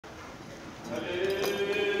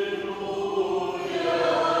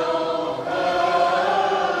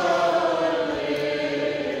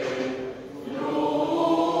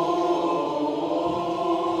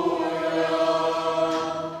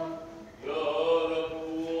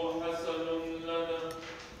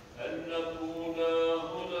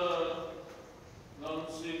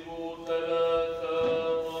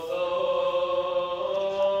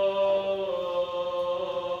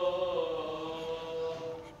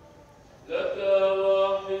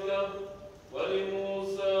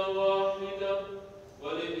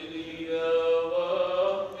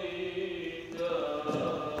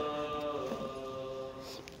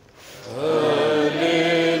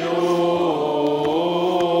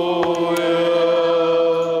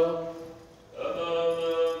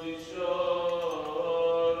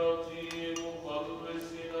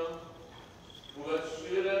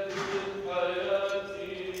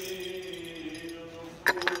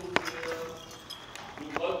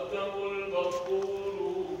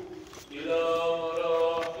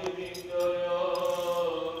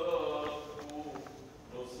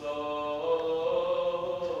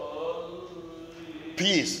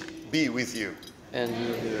Peace be with you. And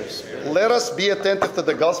with your spirit. Let us be attentive to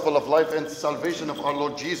the gospel of life and salvation of our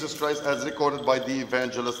Lord Jesus Christ as recorded by the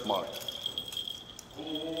evangelist Mark.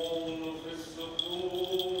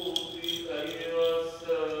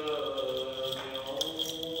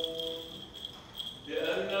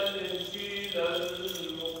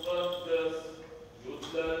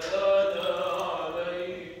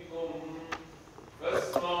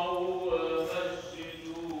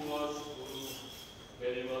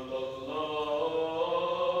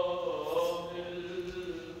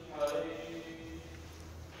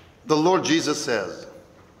 The Lord Jesus says,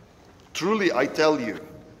 "Truly I tell you,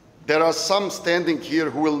 there are some standing here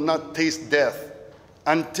who will not taste death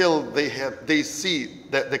until they see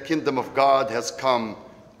that the kingdom of God has come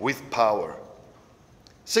with power."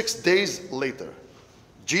 6 days later,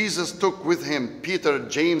 Jesus took with him Peter,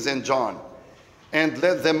 James, and John and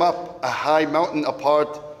led them up a high mountain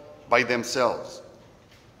apart by themselves.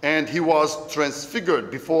 And he was transfigured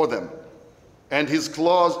before them, and his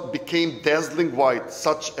clothes became dazzling white,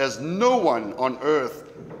 such as no one on earth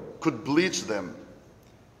could bleach them.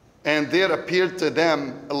 And there appeared to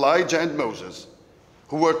them Elijah and Moses,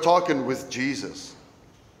 who were talking with Jesus.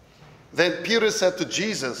 Then Peter said to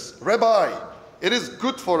Jesus, "Rabbi, it is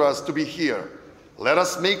good for us to be here. Let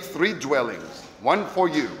us make 3 dwellings, one for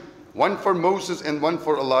you, one for Moses, and one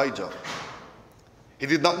for Elijah." He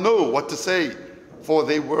did not know what to say, for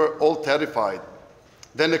they were all terrified.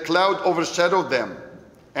 Then a cloud overshadowed them,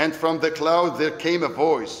 and from the cloud there came a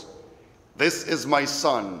voice, "This is my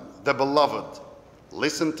son, the beloved.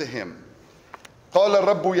 Listen to him." قال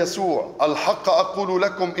الرب يسوع: الحق أقول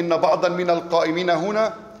لكم إن بعضا من القائمين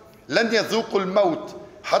هنا لن يذوقوا الموت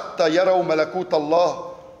حتى يروا ملكوت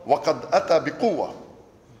الله وقد أتى بقوة.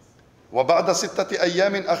 وبعد 6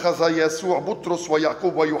 أيام أخذ يسوع بطرس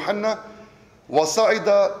ويعقوب ويوحنا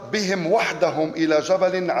وصعد بهم وحدهم إلى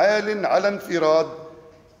جبل عال على انفراد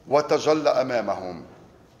وتجلى أمامهم.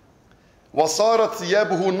 وصارت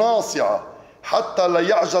ثيابه ناصعة حتى لا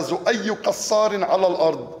يعجز أي قصار على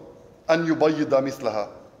الأرض أن يبيض مثلها.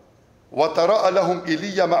 وتراءى لهم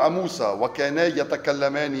إيليا مع موسى وكانا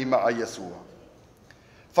يتكلمان مع يسوع.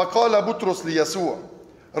 فقال بطرس ليسوع: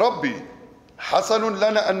 ربي، حسن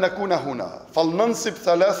لنا أن نكون هنا، فلننصب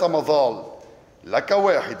 3 مظال، لك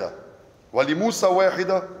واحدة، ولموسى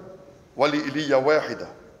واحدة، ولإيليا واحدة.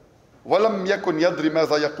 ولم يكن يدري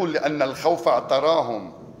ماذا يقول لأن الخوف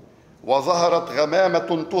اعتراهم. وظهرت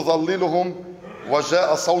غمامة تظللهم،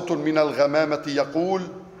 وجاء صوت من الغمامة يقول: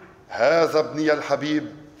 هذا ابني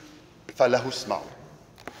الحبيب فله اسمعوا.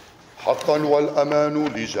 حقا والأمان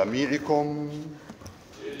لجميعكم.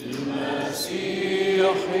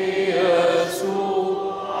 المسيح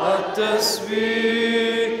يسوع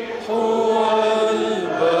التسبيح والبركات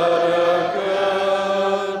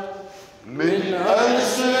من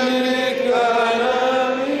أجل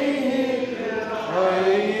كلامه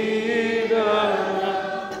حيدنا.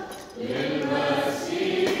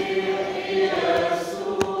 للمسيح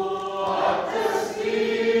يسوع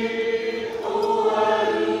التسبيح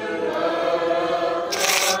والبركات.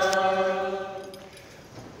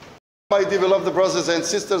 My dear beloved brothers and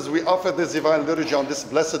sisters, we offer this divine liturgy on this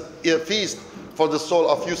blessed feast for the soul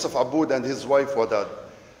of Yusuf Aboud and his wife Wadad.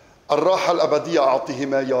 الراحة الأبدية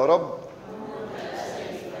أعطيهما يا رب،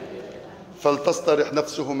 فلتسترح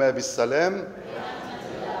نفسهما بالسلام.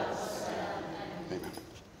 Amen.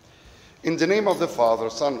 In the name of the Father,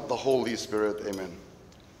 Son, the Holy Spirit, amen.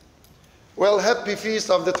 Well, happy feast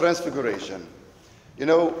of the Transfiguration. You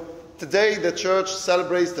know, today the church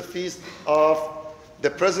celebrates the feast of the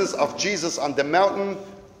presence of Jesus on the mountain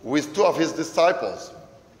with two of his disciples.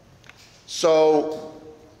 So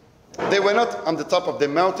they went up on the top of the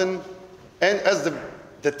mountain, and as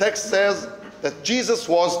the text says, that Jesus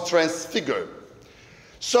was transfigured.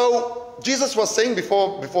 So Jesus was saying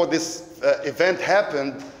before this event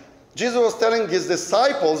happened, Jesus was telling his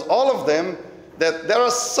disciples, all of them, that there are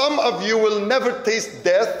some of you will never taste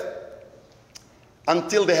death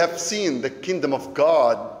until they have seen the kingdom of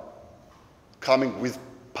God coming with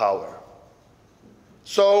power.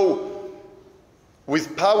 So,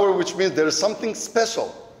 with power, which means there is something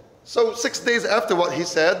special. So 6 days after what he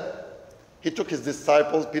said, he took his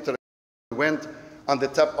disciples, Peter, went on the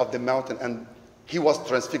top of the mountain, and he was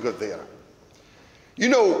transfigured there. You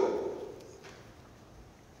know,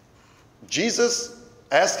 Jesus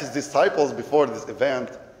asked his disciples before this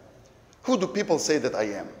event, who do people say that I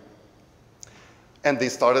am? And they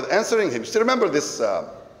started answering him. Still remember this?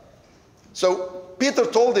 So Peter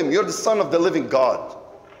told him, you're the Son of the living God.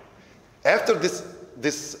 After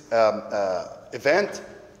this event,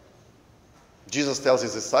 Jesus tells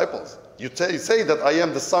his disciples, you say that I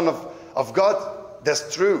am the Son of God?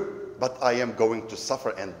 That's true, but I am going to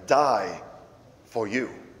suffer and die for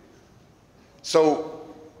you. So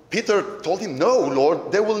Peter told him, no,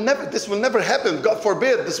 Lord, this will never happen. God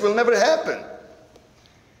forbid, this will never happen.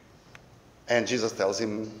 And Jesus tells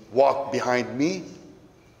him, walk behind me,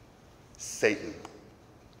 Satan.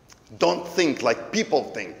 Don't think like people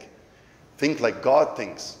think. Think like God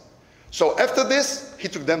thinks. So after this, he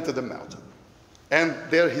took them to the mountain. And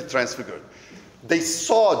there he transfigured. They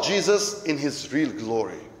saw Jesus in his real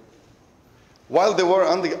glory. While they were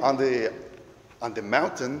on the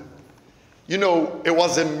mountain, you know, it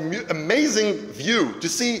was an amazing view to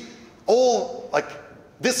see all like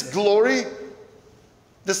this glory.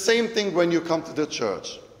 The same thing when you come to the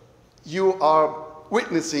church. You are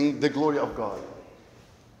witnessing the glory of God.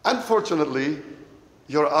 Unfortunately,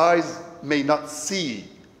 your eyes may not see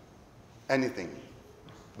anything,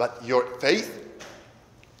 but your faith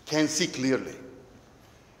can see clearly.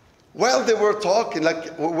 While they were talking,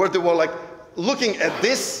 where they were looking at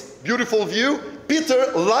this beautiful view,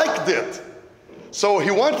 Peter liked it. So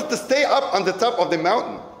he wanted to stay up on the top of the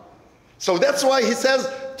mountain. So that's why he says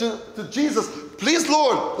to Jesus, please,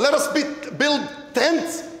 Lord, let us build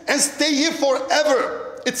tents and stay here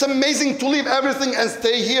forever. It's amazing to leave everything and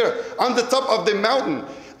stay here on the top of the mountain.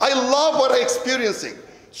 I love what I'm experiencing.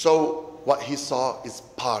 So what he saw is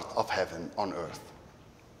part of heaven on earth.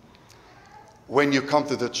 When you come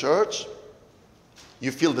to the church,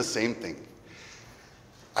 you feel the same thing.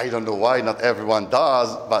 I don't know why not everyone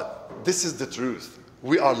does, but this is the truth.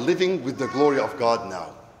 We are living with the glory of God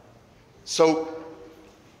now. So,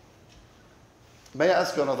 may I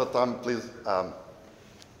ask you another time, please?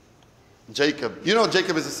 Jacob. You know,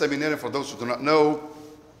 Jacob is a seminarian, for those who do not know.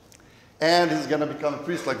 And he's going to become a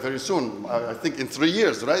priest very soon. I think in 3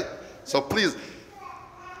 years, right? So please,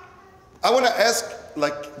 I want to ask,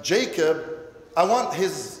 Jacob, I want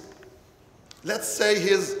his, let's say,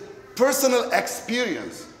 his personal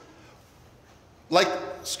experience.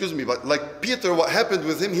 Excuse me, but like Peter, what happened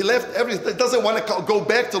with him, he left everything. He doesn't want to go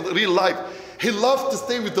back to real life. He loved to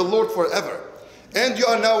stay with the Lord forever. And you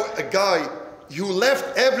are now a guy, you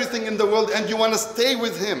left everything in the world and you want to stay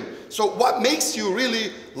with him. So what makes you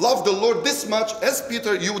really love the Lord this much? As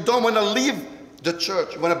Peter, you don't want to leave the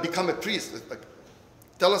church. You want to become a priest.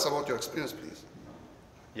 Tell us about your experience, please.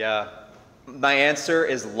 Yeah. My answer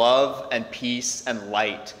is love and peace and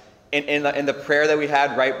light. In the prayer that we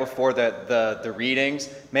had right before the readings,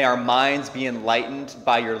 may our minds be enlightened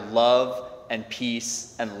by your love and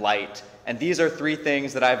peace and light. And these are three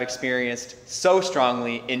things that I've experienced so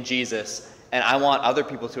strongly in Jesus, and I want other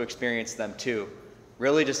people to experience them too.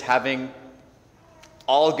 Really just having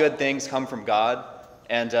all good things come from God.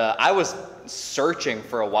 And I was searching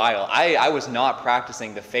for a while. I was not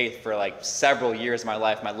practicing the faith for several years of my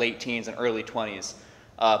life, my late teens and early 20s.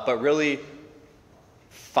 But really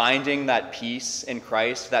finding that peace in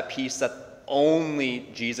Christ, that peace that only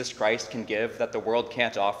Jesus Christ can give, that the world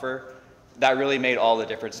can't offer, that really made all the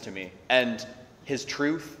difference to me. And his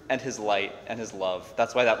truth and his light and his love.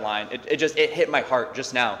 That's why that line, it hit my heart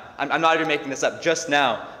just now. I'm not even making this up. Just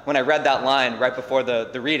now, when I read that line right before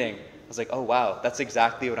the reading, I was like, oh wow, that's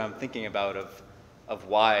exactly what I'm thinking about of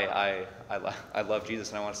why I love Jesus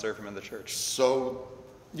and I want to serve him in the church. So,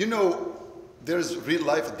 you know, there's real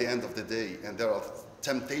life at the end of the day, and there are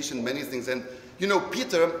temptation, many things. And you know,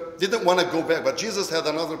 Peter didn't want to go back, but Jesus had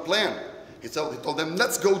another plan. He told them,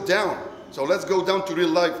 let's go down. So let's go down to real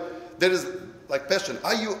life. There is passion.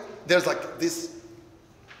 There's this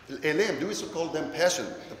الآلام, do we so call them passion,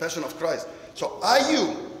 the passion of Christ. So are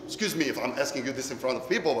you, excuse me if I'm asking you this in front of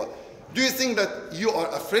people, but do you think that you are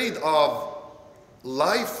afraid of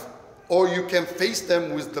life, or you can face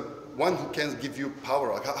them with the one who can give you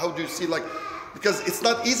power? Like, how do you see, like, because it's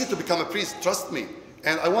not easy to become a priest, trust me.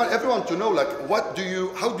 And I want everyone to know, like, how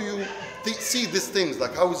do you see these things?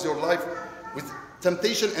 Like, how is your life with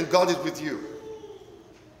temptation and God is with you?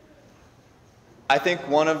 I think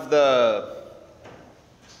one of the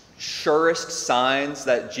surest signs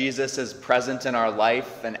that Jesus is present in our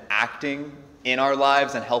life and acting in our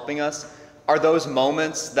lives and helping us are those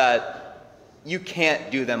moments that you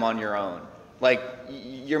can't do them on your own. Like,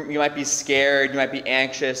 you might be scared, you might be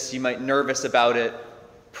anxious, you might be nervous about it.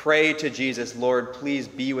 Pray to Jesus, Lord, please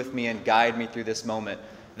be with me and guide me through this moment.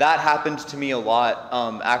 That happened to me a lot,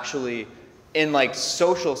 actually, in like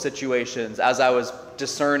social situations as I was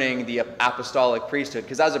discerning the apostolic priesthood.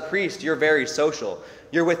 Because as a priest, you're very social.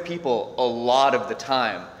 You're with people a lot of the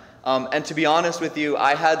time. And to be honest with you,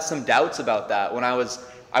 I had some doubts about that. When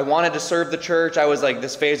I wanted to serve the church, I was like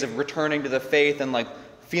this phase of returning to the faith and like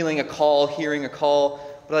feeling a call, hearing a call.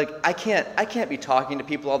 But like, I can't be talking to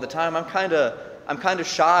people all the time. I'm kind of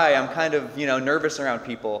shy. I'm kind of, nervous around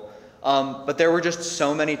people. But there were just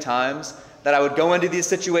so many times that I would go into these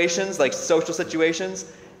situations, like social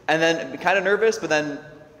situations, and then be kind of nervous, but then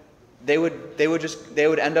they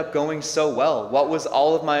would end up going so well. What was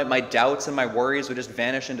all of my doubts and my worries would just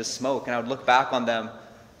vanish into smoke, and I would look back on them,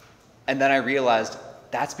 and then I realized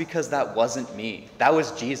that's because that wasn't me. That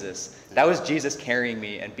was Jesus. That was Jesus carrying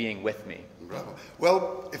me and being with me. Bravo.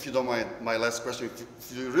 Well, if you don't mind, my last question,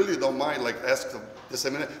 if you really don't mind, like, ask this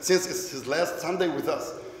a minute, since it's his last Sunday with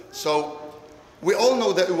us. So we all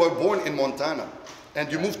know that you were born in Montana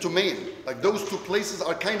and you moved to Maine. Like, those two places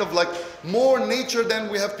are kind of like more nature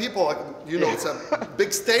than we have people. Like, it's a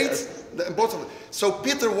big state, both of it. So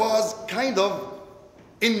Peter was kind of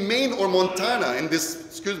in Maine or Montana in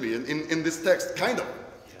this, in this text, kind of.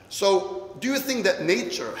 Yeah. So do you think that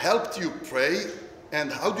nature helped you pray?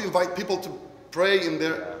 And how do you invite people to pray in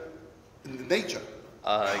the nature?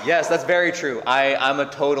 Yes, that's very true. I'm a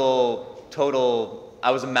I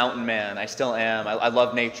was a mountain man. I still am. I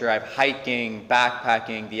love nature. I have hiking,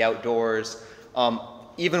 backpacking, the outdoors.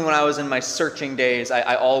 Even when I was in my searching days,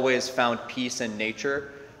 I always found peace in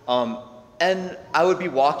nature. And I would be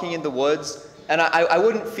walking in the woods, and I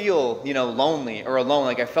wouldn't feel, lonely or alone.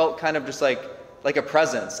 Like, I felt kind of just like a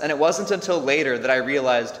presence. And it wasn't until later that I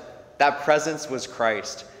realized that presence was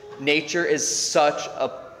Christ. Nature is such a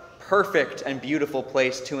perfect and beautiful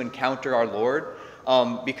place to encounter our Lord,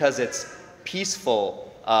 because it's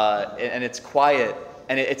peaceful and it's quiet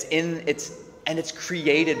and it's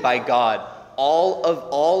created by God.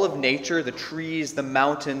 All of nature, the trees, the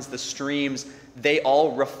mountains, the streams, they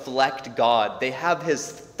all reflect God. They have His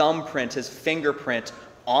thumbprint, His fingerprint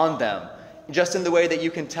on them. Just in the way that you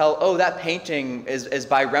can tell, oh, that painting is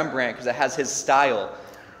by Rembrandt because it has his style.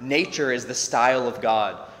 Nature is the style of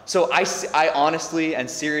God. So I honestly and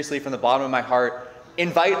seriously, from the bottom of my heart,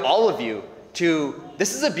 invite all of you to,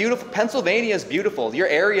 this is a beautiful, Pennsylvania is beautiful. Your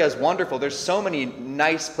area is wonderful. There's so many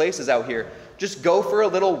nice places out here. Just go for a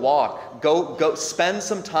little walk. Go spend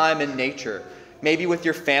some time in nature. Maybe with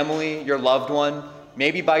your family, your loved one,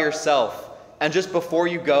 maybe by yourself. And just before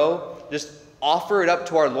you go, just offer it up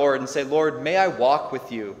to our Lord and say, Lord, may I walk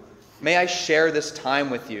with you? May I share this time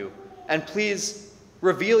with you? And please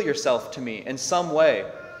reveal yourself to me in some way.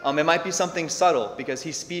 It might be something subtle because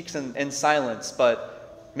He speaks in silence,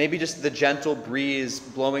 but maybe just the gentle breeze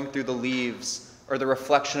blowing through the leaves or the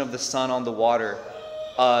reflection of the sun on the water.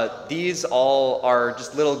 These all are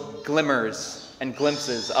just little glimmers and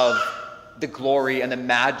glimpses of the glory and the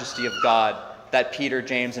majesty of God that Peter,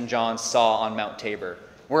 James, and John saw on Mount Tabor.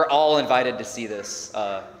 We're all invited to see this,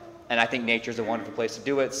 and I think nature is a wonderful place to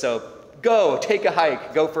do it. So go, take a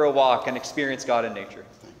hike, go for a walk, and experience God in nature.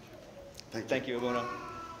 Thank you, Abuna.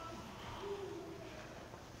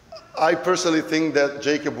 I personally think that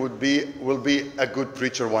Jacob will be a good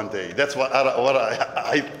preacher one day. That's what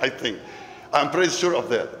I think. I'm pretty sure of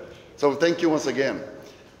that. So thank you once again.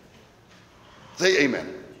 Say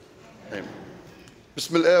amen. Amen.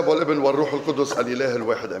 بسم الآب والابن والروح القدس الإله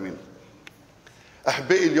الواحد آمين.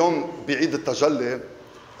 أحبائي اليوم بعيد التجلي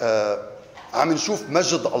عم نشوف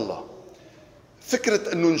مجد الله.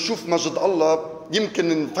 فكرة إنه نشوف مجد الله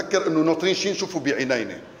يمكن نفكر إنه ناطرين شيء نشوفه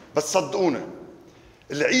بعينينا، بس صدقوني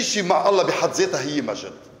العيشة مع الله بحد ذاتها هي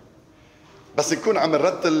مجد. بس نكون عم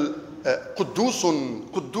نرتل قدوس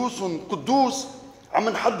قدوس قدوس، عم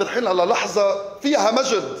نحضر حالنا للحظة فيها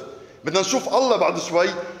مجد. بدنا نشوف الله بعد شوي.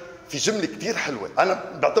 في جملة كتير حلوة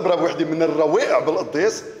أنا بعتبرها واحدة من الروائع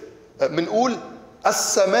بالقداس، منقول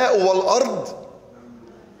السماء والأرض،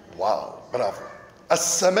 واو برافو،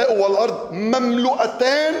 السماء والأرض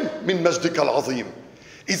مملوءتان من مجدك العظيم.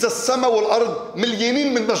 إذا السماء والأرض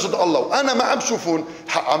مليانين من مجد الله وأنا ما عم شوفهم،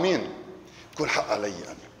 حق مين؟ بكون حق علي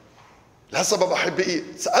أنا. لهالسبب أحبائي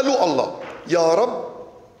سألوا الله يا رب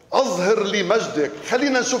أظهر لي مجدك،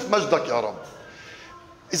 خلينا نشوف مجدك يا رب.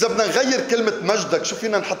 إذا بدنا نغير كلمة مجدك شو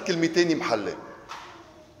فينا نحط كلمة تانية محلة؟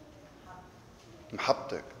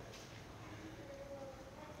 محبتك.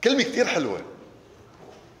 كلمة كتير حلوة.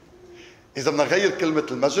 إذا بدنا نغير كلمة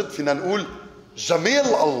المجد فينا نقول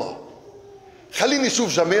جمال الله، خليني أشوف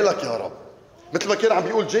جمالك يا رب. مثل ما كان عم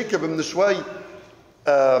بيقول جيكوب من شوي،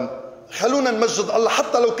 خلونا نمجد الله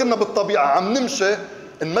حتى لو كنا بالطبيعة عم نمشي،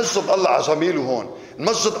 نمجد الله على جماله هون،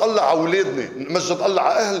 نمجد الله على أولادنا، نمجد الله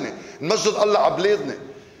على أهلنا، نمجد الله على بلادنا.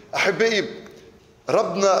 أحبائي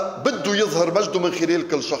ربنا بده يظهر مجده من خلال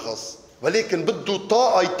كل شخص، ولكن بده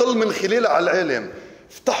طاقة يطل من خلالها على العالم.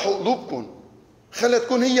 افتحوا قلوبكم، خليها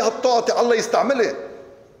تكون هي هالطاقة الله يستعملها.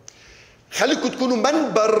 خليكم تكونوا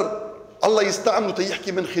منبر الله يستعمله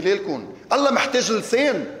تيحكي من خلالكم. الله محتاج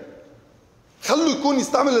لسان، خلوا يكون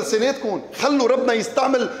يستعمل لساناتكم. خلوا ربنا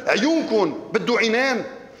يستعمل عيونكم، بده عينان.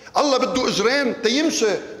 الله بده اجرين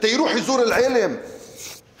تيمشي تيروح يزور العالم،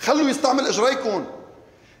 خلوا يستعمل اجريكم.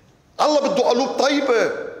 الله بده قلوب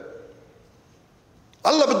طيبة،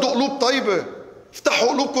 الله بده قلوب طيبة. افتحوا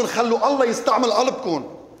قلوبكم، خلوا الله يستعمل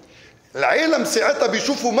قلبكم. العالم ساعتها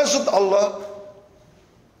بيشوفوا مجد الله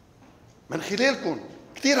من خلالكم.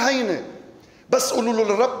 كتير هينة، بس قولوا له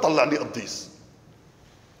للرب طلعني قديس.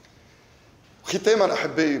 ختاما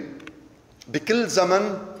أحبائي، بكل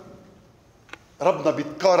زمن ربنا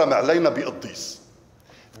بيتكارم علينا بقديس.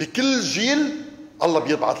 بكل جيل الله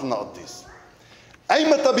بيبعث لنا قديس. أي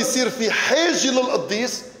متى بيصير في حاجة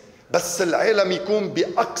للقديس؟ بس العالم يكون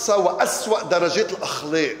بأقصى وأسوأ درجات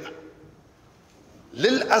الأخلاق.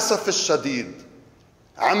 للأسف الشديد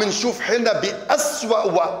عم نشوف حالنا بأسوأ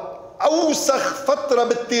وأوسخ فترة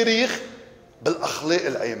بالتاريخ بالأخلاق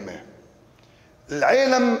العامة.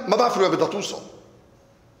 العالم ما بعرف وين بدها توصل،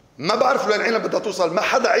 ما بعرف وين العالم بدها توصل. ما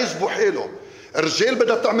حدا عاجبه حاله. الرجال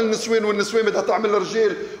بدها تعمل نسوان والنسوان بدها تعمل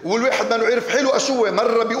رجال، والواحد ما يعرف حاله أشوه.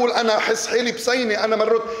 مرة بيقول أنا حس حالي بسينة، أنا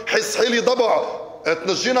مرة حس حالي ضبع،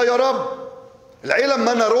 تنجينا يا رب. العالم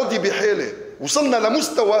ما راضي بحاله. وصلنا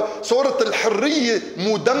لمستوى صورة الحرية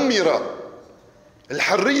مدمرة.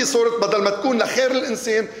 الحرية صورت بدل ما تكون لخير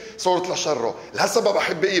الإنسان صورت لشره. لهالسبب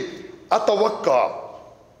أحبائي أتوقع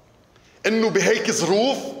إنه بهيك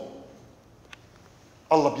ظروف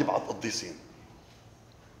الله بيبعث قديسين.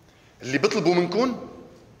 اللي بيطلبوا منكم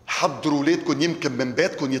حضروا اولادكم، يمكن من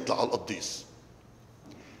بيتكم يطلع القديس.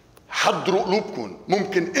 حضروا قلوبكم،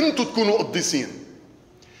 ممكن انتم تكونوا قديسين.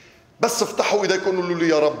 بس افتحوا ايديكم وقولوا لي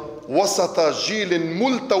يا رب وسط جيل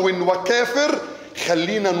ملتو وكافر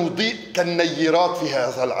خلينا نضيء كالنيرات في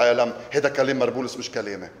هذا العالم. هذا كلام مربولس مش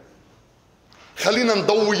كلامي. خلينا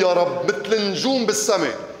نضوي يا رب مثل النجوم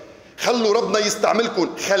بالسماء. خلوا ربنا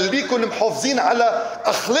يستعملكم. خليكم محافظين على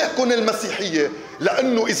أخلاقكم المسيحية،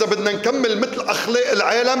 لأنه إذا بدنا نكمل مثل أخلاق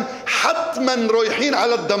العالم حتما رايحين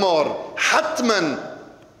على الدمار. حتما.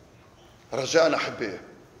 رجاء أحبائي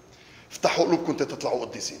افتحوا قلوبكم تطلعوا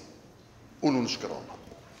قديسين. قولوا نشكر الله.